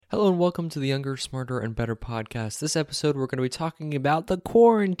Hello and welcome to the Younger, Smarter, and Better podcast. This episode, we're going to be talking about the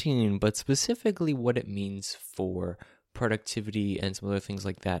quarantine, but specifically what it means for productivity and some other things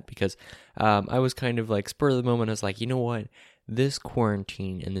like that. Because I was kind of like spur of the moment. I was like, you know what? This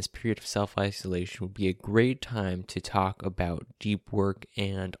quarantine and this period of self-isolation would be a great time to talk about deep work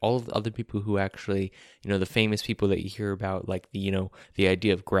and all of the other people who actually, the famous people that you hear about, like the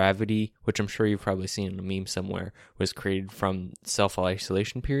idea of gravity, which I'm sure you've probably seen in a meme somewhere, was created from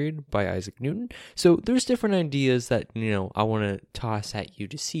self-isolation period by Isaac Newton. So there's different ideas that, I want to toss at you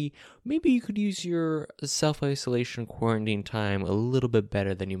to see. Maybe you could use your self-isolation quarantine time a little bit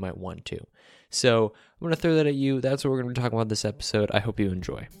better than you might want to. So I'm going to throw that at you. That's what we're going to be talking about this episode. I hope you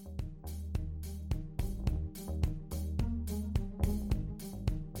enjoy.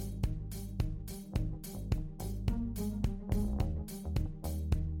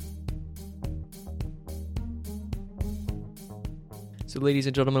 So ladies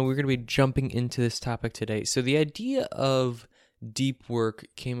and gentlemen, we're going to be jumping into this topic today. So the idea of deep work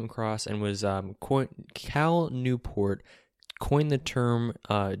came across and was Cal Newport coined the term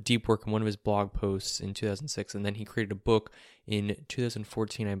deep work in one of his blog posts in 2006, and then he created a book in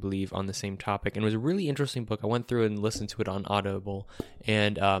 2014, I believe, on the same topic, and it was a really interesting book. I went through and listened to it on Audible,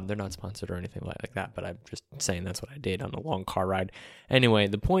 and they're not sponsored or anything like that, but I'm just saying that's what I did on a long car ride. Anyway,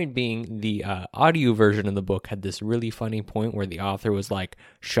 the point being, the audio version of the book had this really funny point where the author was like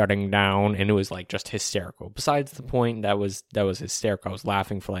shutting down, and it was like just hysterical. Besides the point, that was hysterical. I was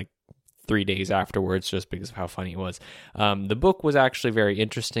laughing for like 3 days afterwards just because of how funny it was. The book was actually very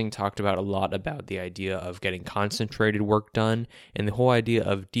interesting, talked about a lot about the idea of getting concentrated work done, and the whole idea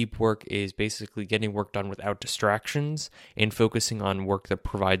of deep work is basically getting work done without distractions and focusing on work that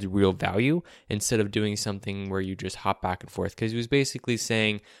provides real value instead of doing something where you just hop back and forth. Because he was basically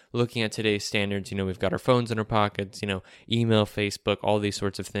saying, looking at today's standards, we've got our phones in our pockets, email, Facebook, all these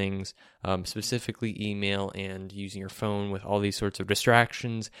sorts of things, specifically email and using your phone with all these sorts of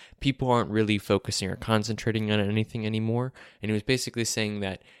distractions. People aren't really focusing or concentrating on anything anymore. And he was basically saying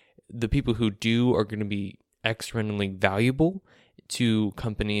that the people who do are going to be extremely valuable to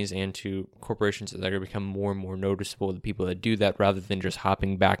companies and to corporations that are going to become more and more noticeable, the people that do that, rather than just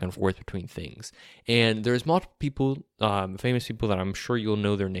hopping back and forth between things. And there's multiple people, famous people that I'm sure you'll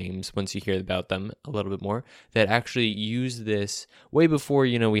know their names once you hear about them a little bit more, that actually use this way before,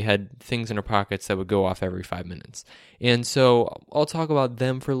 we had things in our pockets that would go off every 5 minutes. And so I'll talk about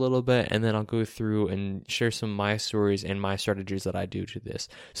them for a little bit, and then I'll go through and share some of my stories and my strategies that I do to this.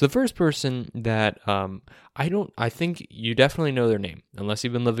 So the first person that I think you definitely know their name, unless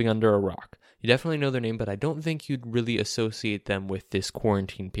you've been living under a rock. You definitely know their name, but I don't think you'd really associate them with this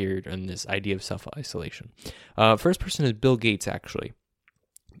quarantine period and this idea of self-isolation. First person is Bill Gates, actually.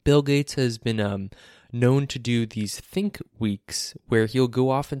 Bill Gates has been known to do these think weeks where he'll go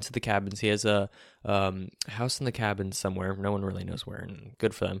off into the cabins. He has a house in the cabins somewhere. No one really knows where, and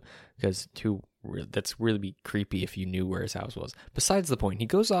good for them, because that's really be creepy if you knew where his house was. Besides the point, he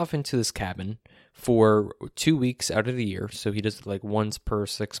goes off into this cabin for 2 weeks out of the year, so he does it like once per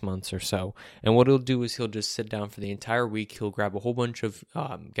 6 months or so. And what he'll do is he'll just sit down for the entire week. He'll grab a whole bunch of,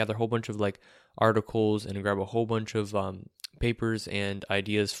 gather a whole bunch of like articles and grab a whole bunch of papers and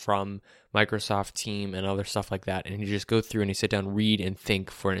ideas from Microsoft team and other stuff like that, and you just go through and you sit down, read, and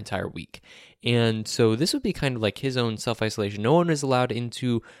think for an entire week. And so this would be kind of like his own self-isolation. No one is allowed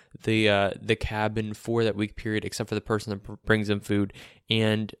into the cabin for that week period except for the person that brings him food.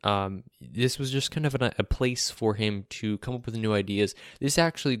 And this was just kind of a place for him to come up with new ideas. This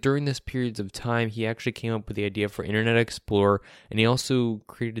actually, during this periods of time, he actually came up with the idea for Internet Explorer, and he also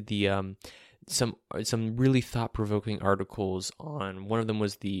created the some really thought-provoking articles on. One of them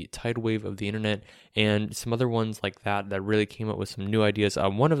was the tidal wave of the internet, and some other ones like that really came up with some new ideas.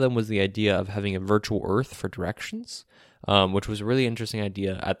 One of them was the idea of having a virtual Earth for directions, which was a really interesting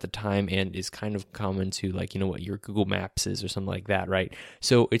idea at the time and is kind of common to, like, what your Google Maps is or something like that, right?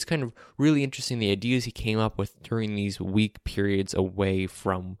 So it's kind of really interesting, the ideas he came up with during these week periods away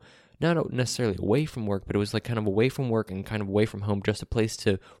from, not necessarily away from work, but it was like kind of away from work and kind of away from home, just a place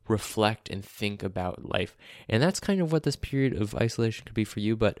to reflect and think about life. And that's kind of what this period of isolation could be for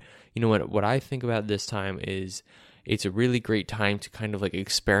you. But what I think about this time is it's a really great time to kind of like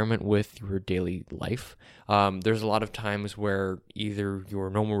experiment with your daily life. There's a lot of times where either your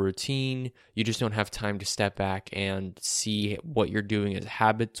normal routine, you just don't have time to step back and see what you're doing as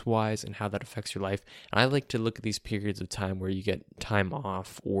habits-wise and how that affects your life. And I like to look at these periods of time where you get time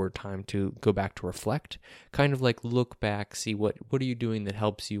off or time to go back to reflect, kind of like look back, see what are you doing that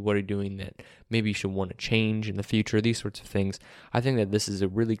helps you, what are you doing that maybe you should want to change in the future, these sorts of things. I think that this is a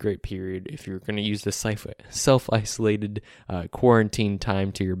really great period if you're going to use the self-isolation isolated quarantine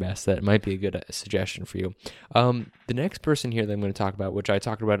time to your best, that might be a good suggestion for you. The next person here that I'm going to talk about, which I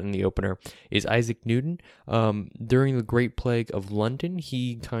talked about in the opener, is Isaac Newton. During the Great Plague of London,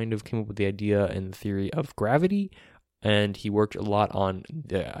 he kind of came up with the idea and the theory of gravity, and he worked a lot on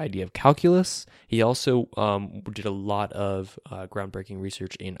the idea of calculus. He also did a lot of groundbreaking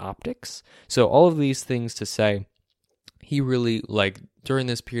research in optics. So all of these things to say, he really, during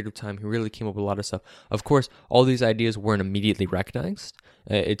this period of time, he really came up with a lot of stuff. Of course, all these ideas weren't immediately recognized.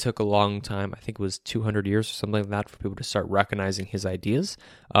 It took a long time, I think it was 200 years or something like that, for people to start recognizing his ideas.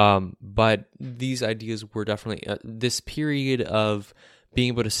 But these ideas were definitely, this period of being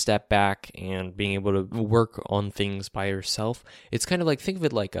able to step back and being able to work on things by yourself. It's kind of like, think of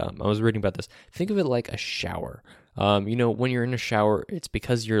it like, I was reading about this, think of it like a shower. When you're in a shower, it's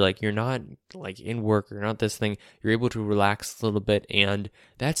because you're not in work or not this thing, you're able to relax a little bit, and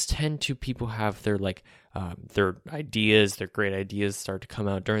that's tend to people have their great ideas start to come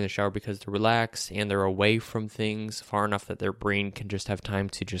out during the shower because they're relaxed and they're away from things far enough that their brain can just have time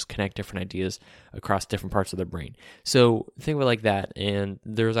to just connect different ideas across different parts of their brain. So think of it like that. And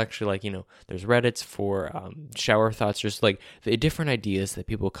there's actually there's Reddits for shower thoughts, just the different ideas that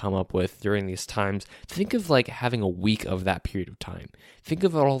people come up with during these times. Think of having a week of that period of time. Think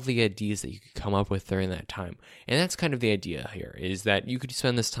of all the ideas that you could come up with during that time. And that's kind of the idea here, is that you could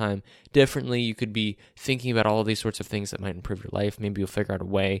spend this time differently. You could be thinking about all of these sorts of things that might improve your life. Maybe you'll figure out a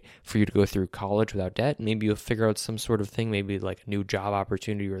way for you to go through college without debt. Maybe you'll figure out some sort of thing, maybe like a new job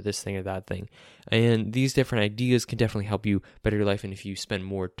opportunity or this thing or that thing. And these different ideas can definitely help you better your life. And if you spend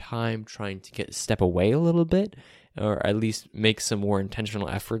more time trying to step away a little bit, or at least make some more intentional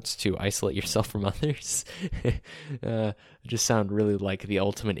efforts to isolate yourself from others. Just sound really like the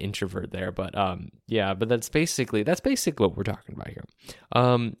ultimate introvert there, but but that's basically what we're talking about here.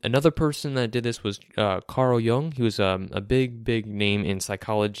 Another person that did this was Carl Jung. He was a big name in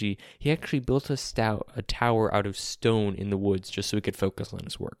psychology. He actually built a tower out of stone in the woods just so he could focus on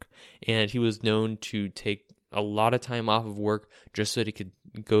his work. And he was known to take a lot of time off of work just so that he could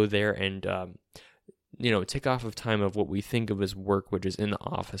go there and take off of time of what we think of as work, which is in the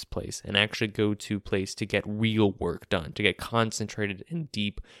office place, and actually go to place to get real work done, to get concentrated and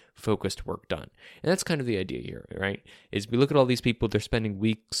deep, focused work done. And that's kind of the idea here, right? Is we look at all these people, they're spending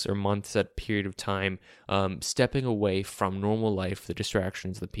weeks or months at a period of time, stepping away from normal life, the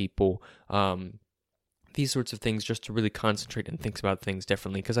distractions, the people, these sorts of things, just to really concentrate and think about things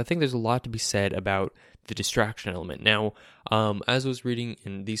differently, because I think there's a lot to be said about the distraction element. Now, as I was reading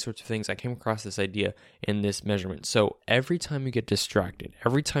in these sorts of things, I came across this idea in this measurement. So every time you get distracted,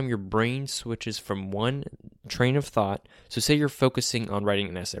 every time your brain switches from one train of thought, so say you're focusing on writing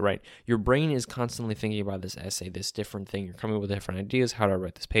an essay, right? Your brain is constantly thinking about this essay, this different thing, you're coming up with different ideas, how do I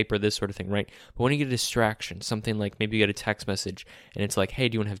write this paper, this sort of thing, right? But when you get a distraction, something like maybe you get a text message, and it's like, hey,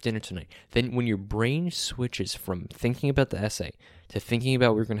 do you want to have dinner tonight? Then when your brain switches from thinking about the essay to thinking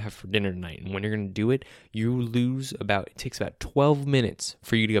about what you're going to have for dinner tonight, and when you're going to do it, it takes about 12 minutes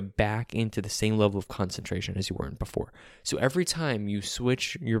for you to get back into the same level of concentration as you were in before. So every time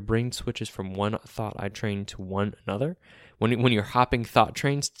your brain switches from one thought train to one another, when you're hopping thought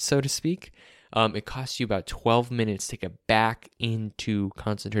trains, so to speak, it costs you about 12 minutes to get back into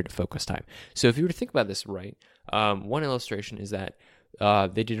concentrated focus time. So if you were to think about this right, one illustration is that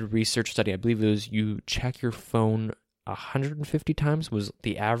they did a research study. I believe it was you check your phone 150 times was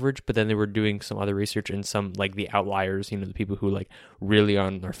the average, but then they were doing some other research, and some the outliers, the people who really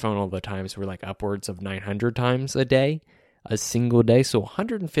on their phone all the times were upwards of 900 times a single day. So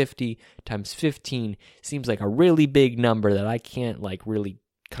 150 times 15 seems like a really big number that I can't really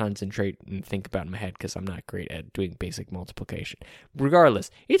concentrate and think about in my head because I'm not great at doing basic multiplication.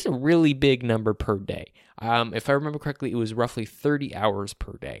 Regardless, it's a really big number per day. If I remember correctly, it was roughly 30 hours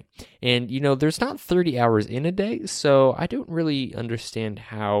per day. And, there's not 30 hours in a day, so I don't really understand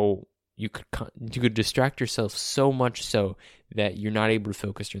how you could distract yourself so much so that you're not able to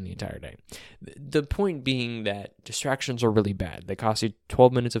focus during the entire day. The point being that distractions are really bad. They cost you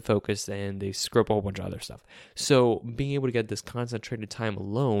 12 minutes of focus, and they screw up a whole bunch of other stuff. So being able to get this concentrated time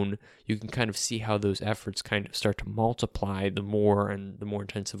alone, you can kind of see how those efforts kind of start to multiply the more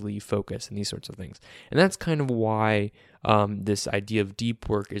intensively you focus and these sorts of things. And that's kind of why this idea of deep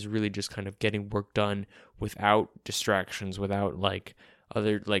work is really just kind of getting work done without distractions, without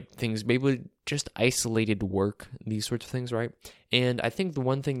other things, maybe just isolated work, these sorts of things, right? And I think the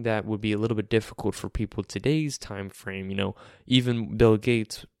one thing that would be a little bit difficult for people today's time frame, even Bill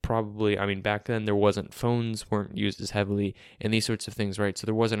Gates probably, back then phones weren't used as heavily and these sorts of things, right? So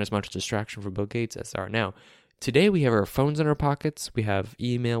there wasn't as much distraction for Bill Gates as there are now. Today we have our phones in our pockets, we have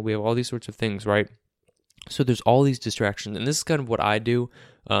email, we have all these sorts of things, right? So there's all these distractions, and this is kind of what I do.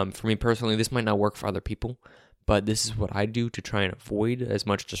 For me personally, this might not work for other people, but this is what I do to try and avoid as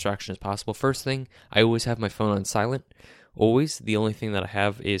much distraction as possible. First thing, I always have my phone on silent. Always. The only thing that I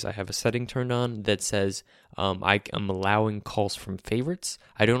have is I have a setting turned on that says I am allowing calls from favorites.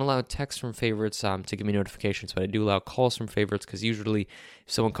 I don't allow texts from favorites to give me notifications, but I do allow calls from favorites because usually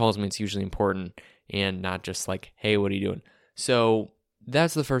if someone calls me, it's usually important and not just like, hey, what are you doing? So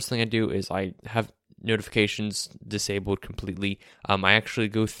that's the first thing I do is I have notifications disabled completely. I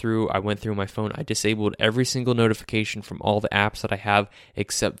went through my phone. I disabled every single notification from all the apps that I have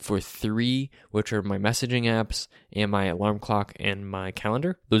except for 3, which are my messaging apps and my alarm clock and my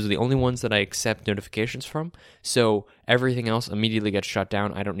calendar. Those are the only ones that I accept notifications from. So everything else immediately gets shut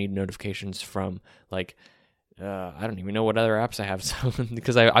down. I don't need notifications from I don't even know what other apps I have. So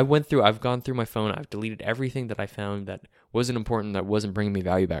because I've gone through my phone, I've deleted everything that I found that wasn't important, that wasn't bringing me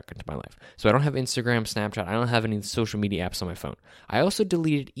value back into my life. So I don't have Instagram, Snapchat, I don't have any social media apps on my phone. I also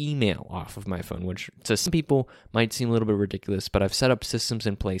deleted email off of my phone, which to some people might seem a little bit ridiculous, but I've set up systems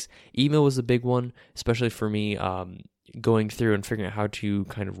in place. Email was a big one, especially for me, going through and figuring out how to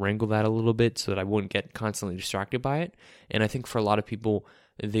kind of wrangle that a little bit so that I wouldn't get constantly distracted by it. And I think for a lot of people,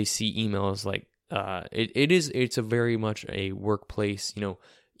 they see email as like, it's a very much a workplace,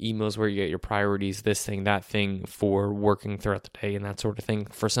 emails where you get your priorities, this thing, that thing for working throughout the day and that sort of thing.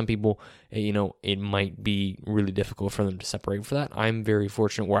 For some people, it might be really difficult for them to separate for that. I'm very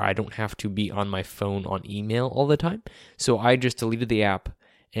fortunate where I don't have to be on my phone on email all the time. So I just deleted the app.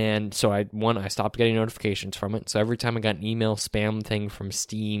 And so I stopped getting notifications from it. So every time I got an email spam thing from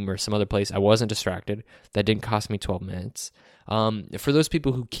Steam or some other place, I wasn't distracted. That didn't cost me 12 minutes. For those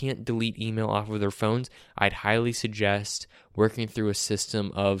people who can't delete email off of their phones, I'd highly suggest working through a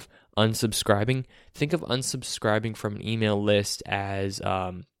system of unsubscribing. Think of unsubscribing from an email list as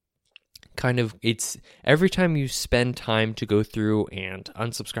it's every time you spend time to go through and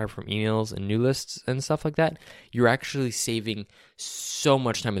unsubscribe from emails and new lists and stuff like that, you're actually saving so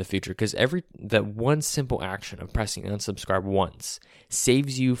much time in the future because that one simple action of pressing unsubscribe once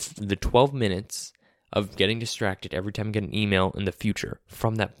saves you the 12 minutes of getting distracted every time you get an email in the future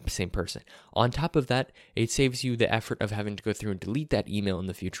from that same person. On top of that, it saves you the effort of having to go through and delete that email in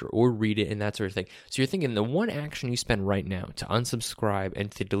the future or read it and that sort of thing. So you're thinking the one action you spend right now to unsubscribe and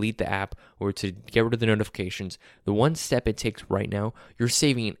to delete the app or to get rid of the notifications, the one step it takes right now, you're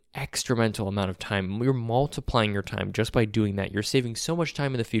saving an extra amount of time. You're multiplying your time just by doing that. You're saving so much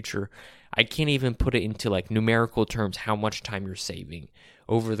time in the future. I can't even put it into like numerical terms how much time you're saving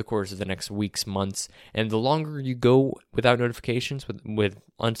over the course of the next weeks, months. And the longer you go without notifications, with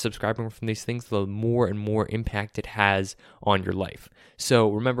unsubscribing from these things, the more and more impact it has on your life. So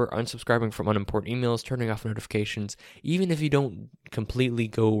remember, unsubscribing from unimportant emails, turning off notifications, even if you don't completely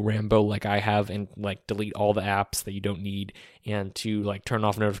go Rambo like I have and like delete all the apps that you don't need and to like turn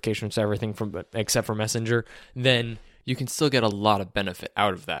off notifications to everything except for Messenger, then you can still get a lot of benefit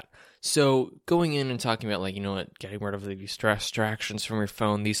out of that. So going in and talking about getting rid of the distractions from your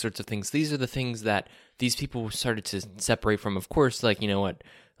phone, these sorts of things, these are the things that these people started to separate from. Of course, people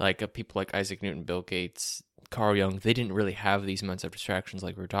like Isaac Newton, Bill Gates, Carl Jung, they didn't really have these amounts of distractions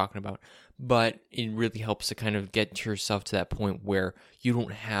like we were talking about, but it really helps to kind of get yourself to that point where you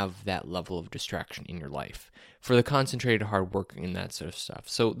don't have that level of distraction in your life for the concentrated hard work and that sort of stuff.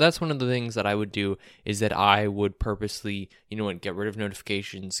 So that's one of the things that I would do is that I would purposely, get rid of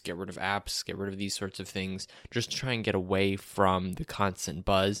notifications, get rid of apps, get rid of these sorts of things, just to try and get away from the constant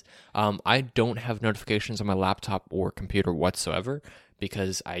buzz. I don't have notifications on my laptop or computer whatsoever,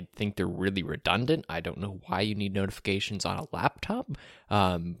 because I think they're really redundant. I don't know why you need notifications on a laptop,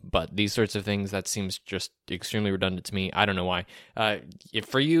 but these sorts of things, that seems just extremely redundant to me. I don't know why.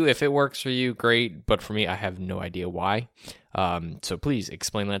 If it works for you, great, but for me, I have no idea why. So please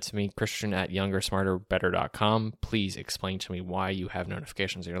explain that to me, Christian@younger.smarter.better.com. Please explain to me why you have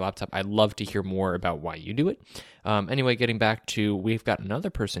notifications on your laptop. I'd love to hear more about why you do it. Anyway, getting back to, we've got another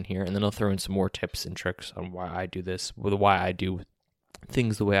person here, and then I'll throw in some more tips and tricks on why I do this, why I do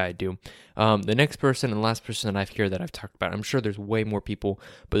things the way I do. The next person and last person that I've here that I've talked about, I'm sure there's way more people,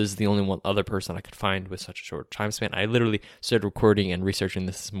 but this is the only one other person I could find with such a short time span. I literally started recording and researching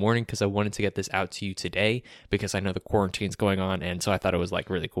this morning because I wanted to get this out to you today because I know the quarantine's going on, and so I thought it was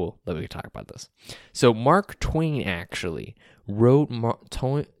really cool that we could talk about this. So Mark Twain actually wrote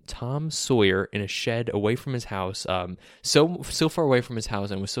Tom Sawyer in a shed away from his house, so far away from his house,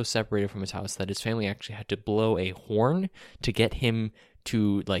 and was so separated from his house that his family actually had to blow a horn to get him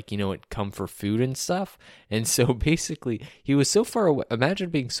to come for food and stuff. And so basically he was so far away. Imagine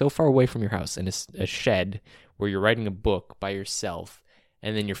being so far away from your house in a shed where you're writing a book by yourself,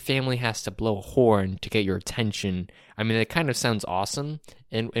 and then your family has to blow a horn to get your attention. I mean, it kind of sounds awesome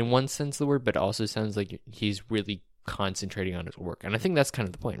in one sense of the word, but it also sounds like he's really concentrating on his work. And I think that's kind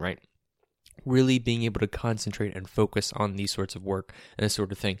of the point, right? Really being able to concentrate and focus on these sorts of work and this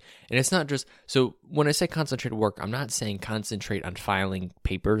sort of thing. And it's not just, so when I say concentrate work, I'm not saying concentrate on filing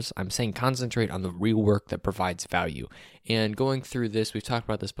papers. I'm saying concentrate on the real work that provides value. And going through this, we've talked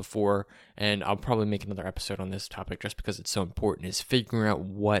about this before, and I'll probably make another episode on this topic just because it's so important, is figuring out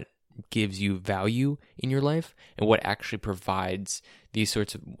what gives you value in your life and what actually provides these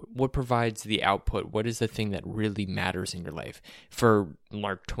sorts of, what provides the output, what is the thing that really matters in your life. For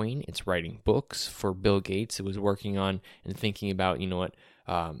Mark Twain, it's writing books. For Bill Gates, it was working on and thinking about,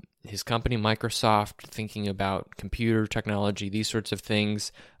 his company, Microsoft, thinking about computer technology, these sorts of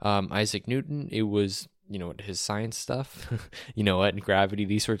things. Isaac Newton, it was his science stuff, gravity,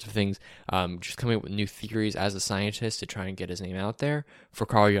 these sorts of things, just coming up with new theories as a scientist to try and get his name out there. For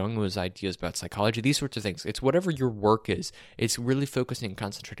Carl Jung, it was ideas about psychology, these sorts of things. It's whatever your work is, it's really focusing and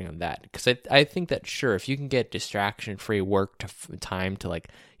concentrating on that. Because I think that, sure, if you can get distraction-free work time to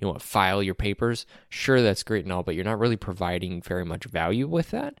file your papers, sure, that's great and all, but you're not really providing very much value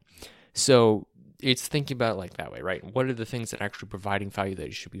with that. So it's thinking about it like that way, right? What are the things that are actually providing value that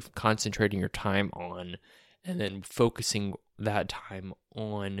you should be concentrating your time on, and then focusing that time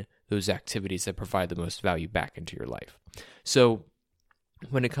on those activities that provide the most value back into your life. So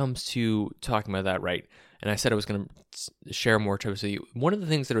when it comes to talking about that, right, and I said I was going to share more tips with you, one of the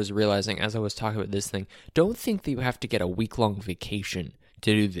things that I was realizing as I was talking about this thing, don't think that you have to get a week-long vacation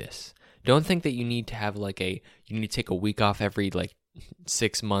to do this. Don't think that you need to have you need to take a week off every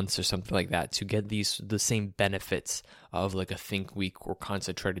 6 months or something like that to get the same benefits of a think week or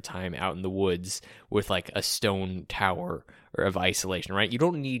concentrated time out in the woods with a stone tower or of isolation, right? You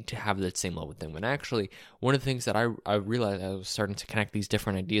don't need to have that same level thing. When actually, one of the things that I realized, I was starting to connect these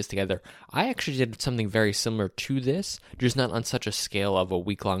different ideas together. I actually did something very similar to this, just not on such a scale of a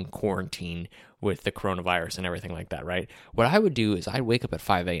week-long quarantine with the coronavirus and everything like that, right? What I would do is I'd wake up at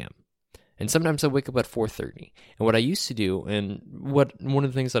 5 a.m. And sometimes I wake up at 4:30. And what I used to do, and one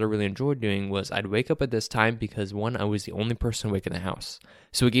of the things that I really enjoyed doing, was I'd wake up at this time because, one, I was the only person awake in the house.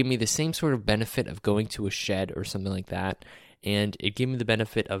 So it gave me the same sort of benefit of going to a shed or something like that. And it gave me the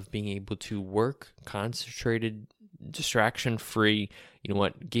benefit of being able to work concentrated, distraction-free.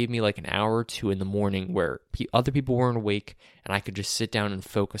 Gave me an hour or two in the morning where other people weren't awake and I could just sit down and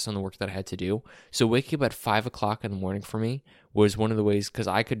focus on the work that I had to do. So waking up at 5 o'clock in the morning for me was one of the ways, because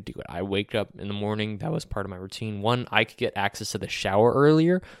I could do it. I waked up in the morning. That was part of my routine. One, I could get access to the shower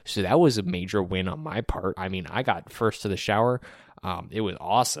earlier. So that was a major win on my part. I mean, I got first to the shower. It was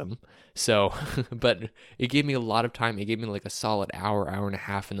awesome. So, but it gave me a lot of time. It gave me a solid hour and a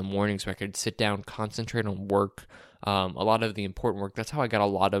half in the morning so I could sit down, concentrate on work, a lot of the important work. That's how I got a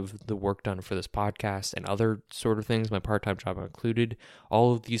lot of the work done for this podcast and other sort of things, my part-time job included,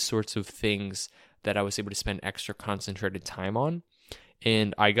 all of these sorts of things that I was able to spend extra concentrated time on.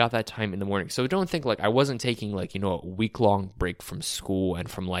 And I got that time in the morning. So don't think I wasn't taking a week-long break from school and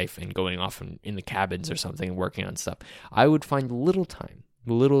from life and going off in the cabins or something and working on stuff. I would find little time,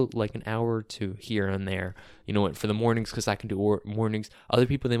 an hour or two here and there, for the mornings, because I can do mornings. Other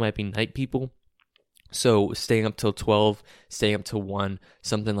people, they might be night people. So staying up till 12, staying up till 1,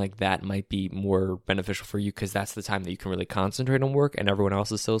 something like that might be more beneficial for you because that's the time that you can really concentrate on work and everyone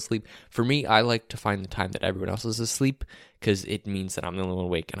else is still asleep. For me, I like to find the time that everyone else is asleep because it means that I'm the only one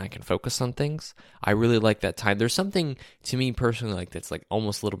awake and I can focus on things. I really like that time. There's something to me personally that's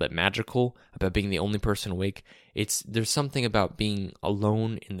almost a little bit magical about being the only person awake. There's something about being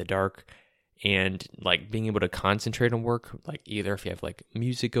alone in the dark and being able to concentrate on work, either if you have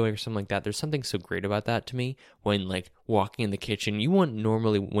music going or something like that. There's something so great about that to me when walking in the kitchen. You want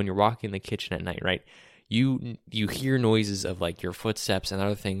normally when you're walking in the kitchen at night, right? You hear noises of your footsteps and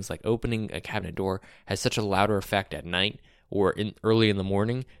other things, opening a cabinet door has such a louder effect at night or early in the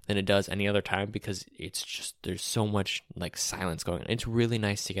morning than it does any other time because it's just, there's so much silence going on. It's really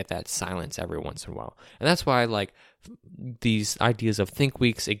nice to get that silence every once in a while. And that's why I like these ideas of think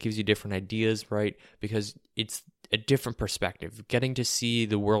weeks. It gives you different ideas, right? Because it's a different perspective. Getting to see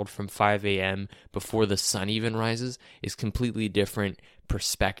the world from 5 a.m. before the sun even rises is completely different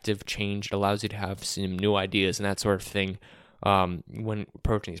perspective change. It allows you to have some new ideas and that sort of thing when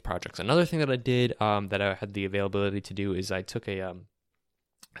approaching these projects. Another thing that I did that I had the availability to do is I took a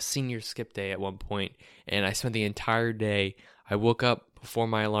senior skip day at one point, and I spent the entire day. I woke up before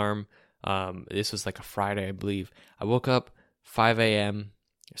my alarm. This was a Friday, I believe. I woke up 5 a.m.,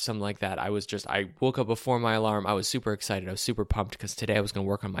 something like that. I woke up before my alarm. I was super excited. I was super pumped because today I was going to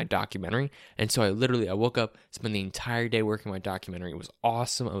work on my documentary. And so I woke up, spent the entire day working on my documentary. It was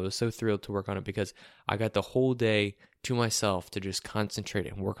awesome. I was so thrilled to work on it because I got the whole day to myself to just concentrate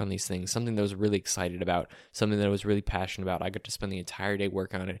and work on these things, something that I was really excited about, something that I was really passionate about. I got to spend the entire day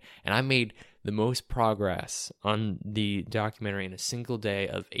working on it, and I made the most progress on the documentary in a single day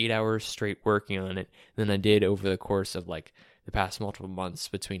of 8 hours straight working on it than I did over the course of like the past multiple months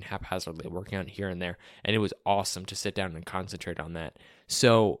between haphazardly working on it here and there. And it was awesome to sit down and concentrate on that.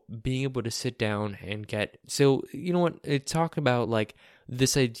 So being able to sit down and talk about like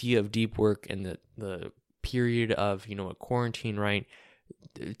this idea of deep work and the period of, a quarantine, right?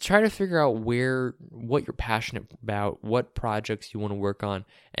 Try to figure out what you're passionate about, what projects you want to work on,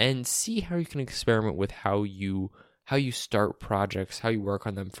 and see how you can experiment with how you start projects, how you work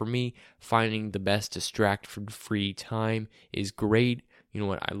on them. For me, finding the best distract-free time is great. You know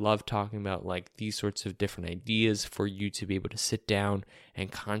what? I love talking about like these sorts of different ideas for you to be able to sit down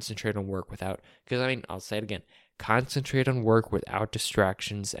and concentrate on work without, because I'll say it again, concentrate on work without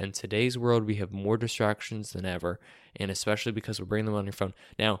distractions. And today's world, we have more distractions than ever, and especially because we're bringing them on your phone.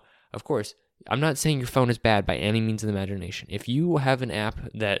 Now, of course, I'm not saying your phone is bad by any means of the imagination. If you have an app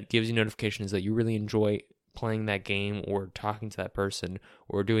that gives you notifications that you really enjoy playing that game or talking to that person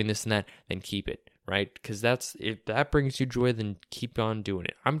or doing this and that, then keep it, right? Because if that brings you joy, then keep on doing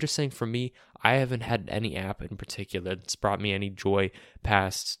it. I'm just saying, for me, I haven't had any app in particular that's brought me any joy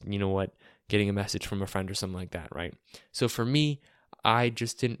past, getting a message from a friend or something like that, right? So for me, I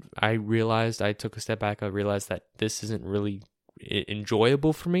took a step back. I realized that this isn't really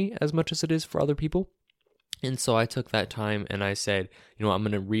enjoyable for me as much as it is for other people. And so I took that time and I said, I'm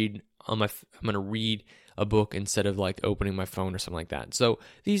going to read a book instead of like opening my phone or something like that. So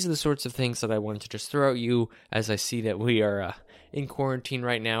these are the sorts of things that I wanted to just throw at you as I see that we are in quarantine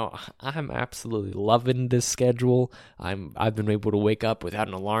right now. I'm absolutely loving this schedule. I've been able to wake up without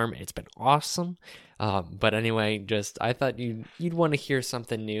an alarm. It's been awesome. But anyway, I thought you'd want to hear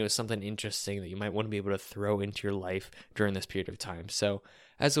something new, something interesting that you might want to be able to throw into your life during this period of time. So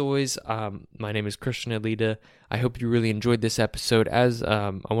as always, my name is Christian Alita. I hope you really enjoyed this episode. As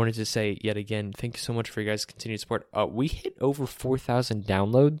I wanted to say yet again, thank you so much for your guys' continued support. We hit over 4,000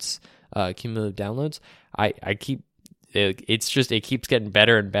 downloads, cumulative downloads. It keeps getting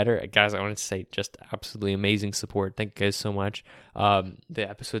better and better. Guys, I wanted to say just absolutely amazing support. Thank you guys so much. The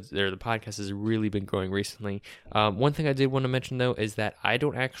podcast has really been growing recently. One thing I did want to mention though is that I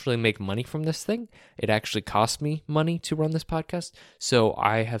don't actually make money from this thing. It actually costs me money to run this podcast. So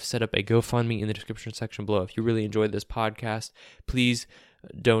I have set up a GoFundMe in the description section below. If you really enjoyed this podcast, please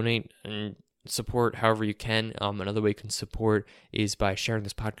donate and support however you can. Another way you can support is by sharing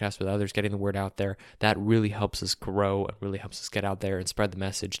this podcast with others, getting the word out there. That really helps us grow and really helps us get out there and spread the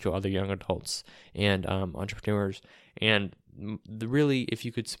message to other young adults and entrepreneurs. And really, if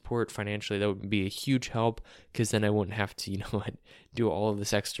you could support financially, that would be a huge help, because then I wouldn't have to, do all of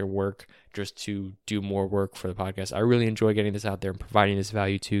this extra work just to do more work for the podcast. I really enjoy getting this out there and providing this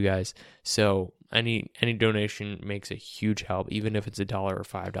value to you guys. So any donation makes a huge help, even if it's $1 or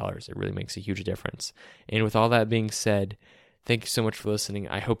 $5. It really makes a huge difference. And with all that being said, thank you so much for listening.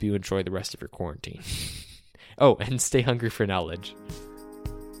 I hope you enjoy the rest of your quarantine. Oh, and stay hungry for knowledge.